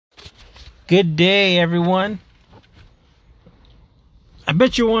Good day, everyone. I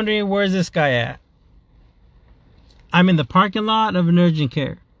bet you're wondering, where's this guy at? I'm in the parking lot of an urgent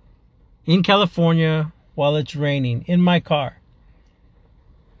care in California while it's raining in my car.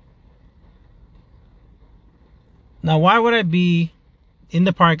 Now, why would I be in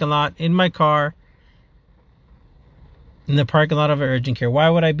the parking lot in my car in the parking lot of an urgent care? Why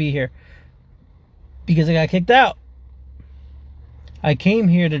would I be here? Because I got kicked out. I came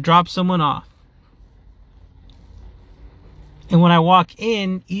here to drop someone off. And when I walk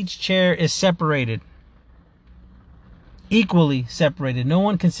in, each chair is separated. Equally separated. No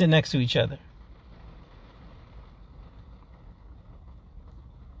one can sit next to each other.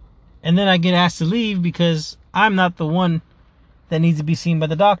 And then I get asked to leave because I'm not the one that needs to be seen by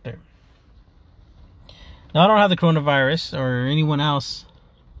the doctor. Now, I don't have the coronavirus, or anyone else.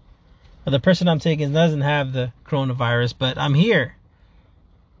 Or the person I'm taking doesn't have the coronavirus, but I'm here.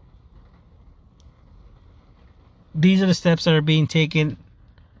 These are the steps that are being taken,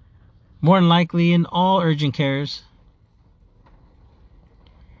 more than likely, in all urgent cares.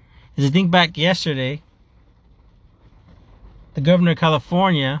 As I think back yesterday, the governor of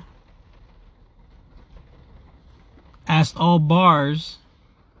California asked all bars,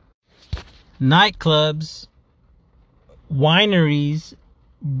 nightclubs, wineries,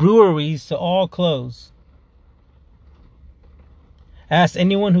 breweries to all close. Asked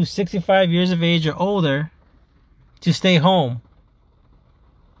anyone who's 65 years of age or older to stay home.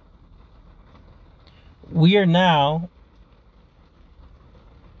 We are now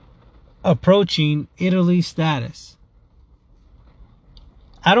approaching Italy status.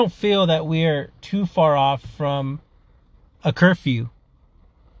 I don't feel that we are too far off from a curfew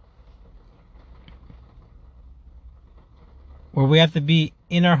where we have to be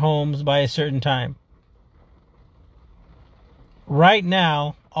in our homes by a certain time. Right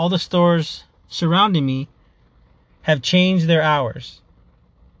now, all the stores surrounding me have changed their hours.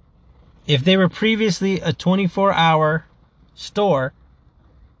 If they were previously a 24-hour store,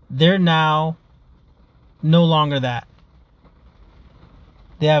 they're now no longer that.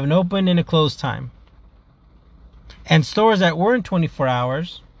 They have an open and a close time. And stores that weren't 24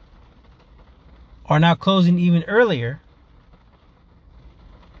 hours are now closing even earlier,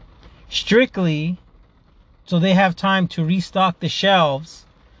 strictly so they have time to restock the shelves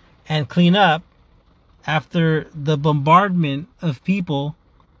and clean up after the bombardment of people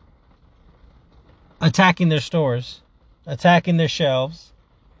attacking their stores, attacking their shelves,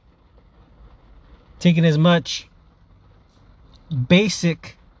 taking as much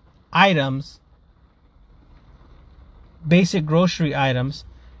basic items, basic grocery items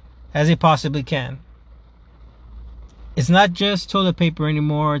as they possibly can. It's not just toilet paper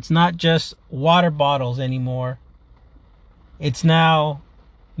anymore. It's not just water bottles anymore. It's now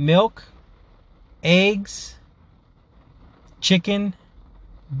milk, eggs, chicken,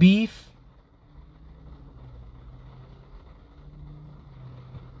 beef,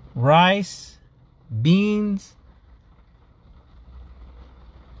 rice, beans.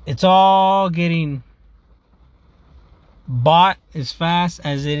 It's all getting bought as fast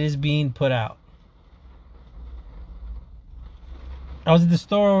as it is being put out. I was at the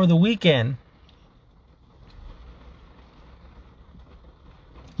store over the weekend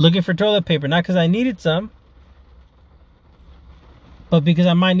looking for toilet paper, not because I needed some, but because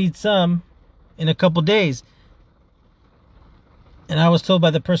I might need some in a couple days. And I was told by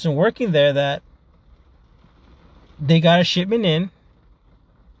the person working there that they got a shipment in,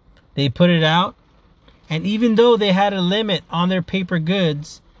 they put it out, and even though they had a limit on their paper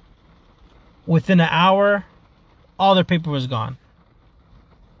goods, within an hour, all their paper was gone.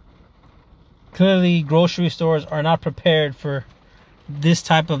 Clearly, grocery stores are not prepared for this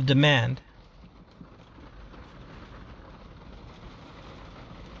type of demand.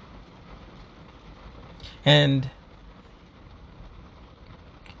 And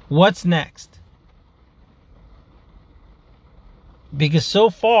what's next? Because so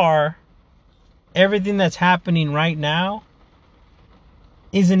far, everything that's happening right now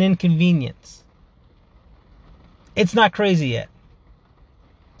is an inconvenience. It's not crazy yet.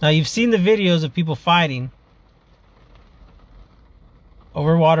 Now, you've seen the videos of people fighting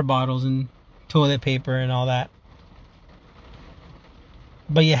over water bottles and toilet paper and all that.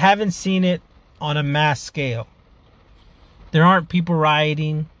 But you haven't seen it on a mass scale. There aren't people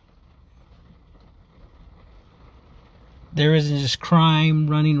rioting. There isn't just crime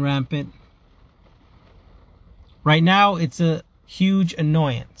running rampant. Right now, it's a huge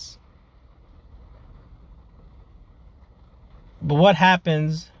annoyance. But what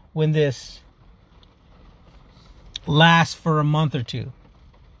happens when this lasts for a month or two?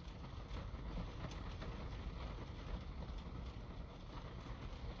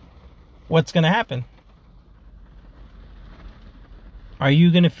 what's going to happen? Are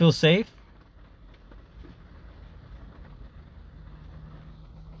you going to feel safe?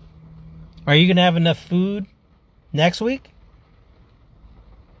 Are you going to have enough food next week?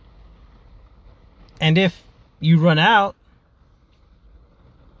 And if you run out,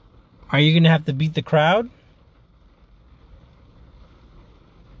 are you going to have to beat the crowd?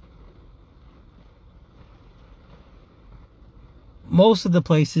 Most of the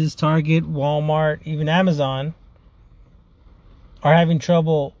places, Target, Walmart, even Amazon, are having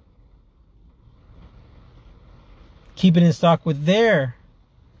trouble keeping in stock with in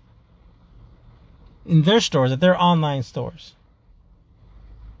their stores, at their online stores.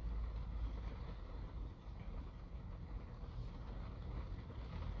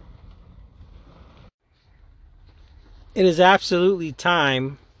 It is absolutely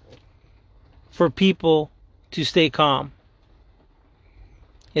time for people to stay calm.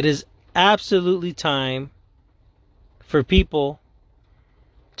 It is absolutely time for people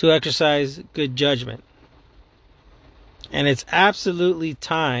to exercise good judgment. And it's absolutely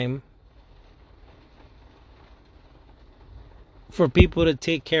time for people to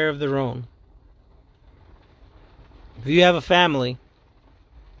take care of their own. If you have a family,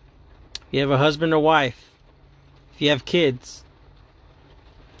 if you have a husband or wife, if you have kids,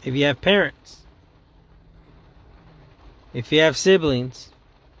 if you have parents, if you have siblings,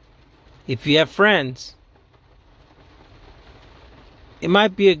 if you have friends, it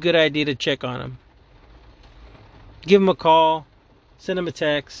might be a good idea to check on them. Give them a call, send them a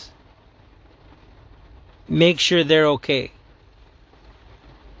text, make sure they're okay.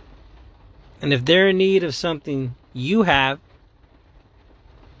 And if they're in need of something you have,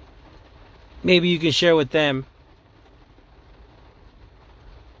 maybe you can share with them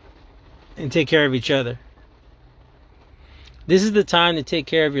and take care of each other. This is the time to take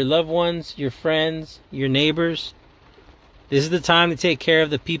care of your loved ones, your friends, your neighbors. This is the time to take care of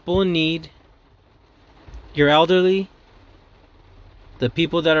the people in need, your elderly, the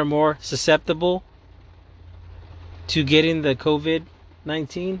people that are more susceptible to getting the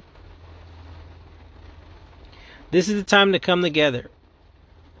COVID-19. This is the time to come together.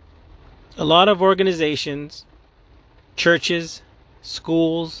 A lot of organizations, churches,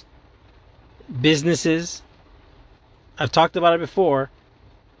 schools, businesses, I've talked about it before,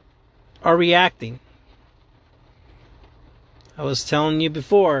 are reacting. I was telling you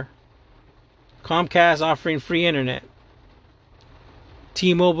before, Comcast offering free internet,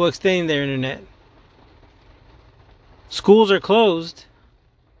 T-Mobile extending their internet. Schools are closed,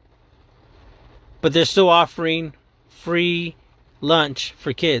 but they're still offering free lunch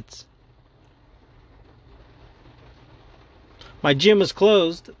for kids. My gym is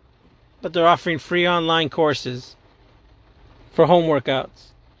closed, but they're offering free online courses for home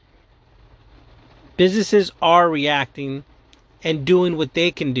workouts. Businesses are reacting and doing what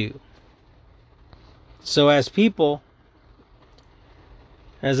they can do. So as people,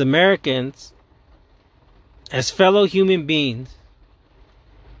 as Americans, as fellow human beings,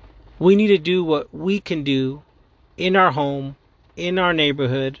 we need to do what we can do in our home, in our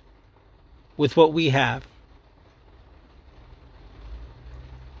neighborhood, with what we have.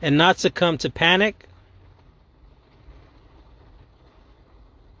 And not succumb to panic,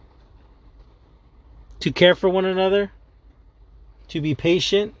 to care for one another, to be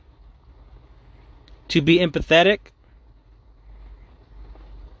patient, to be empathetic.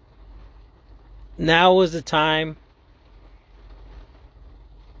 Now is the time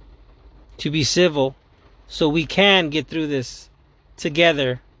to be civil so we can get through this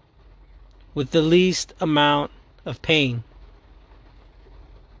together with the least amount of pain.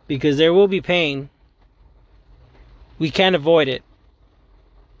 Because there will be pain. We can't avoid it.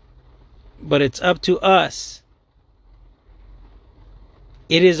 But it's up to us.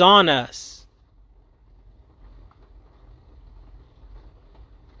 It is on us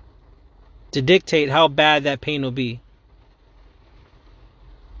to dictate how bad that pain will be.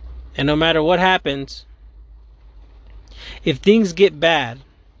 And no matter what happens, if things get bad,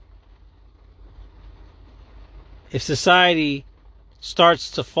 if society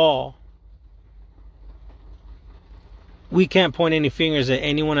starts to fall, we can't point any fingers at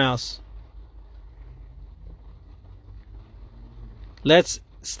anyone else. Let's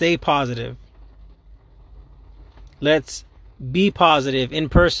stay positive. Let's be positive in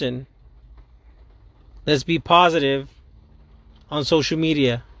person. Let's be positive on social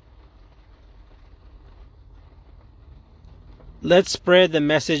media. Let's spread the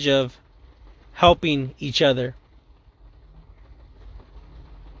message of helping each other.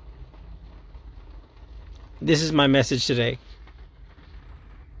 This is my message today.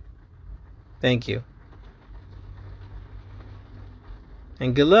 Thank you.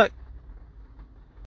 And good luck.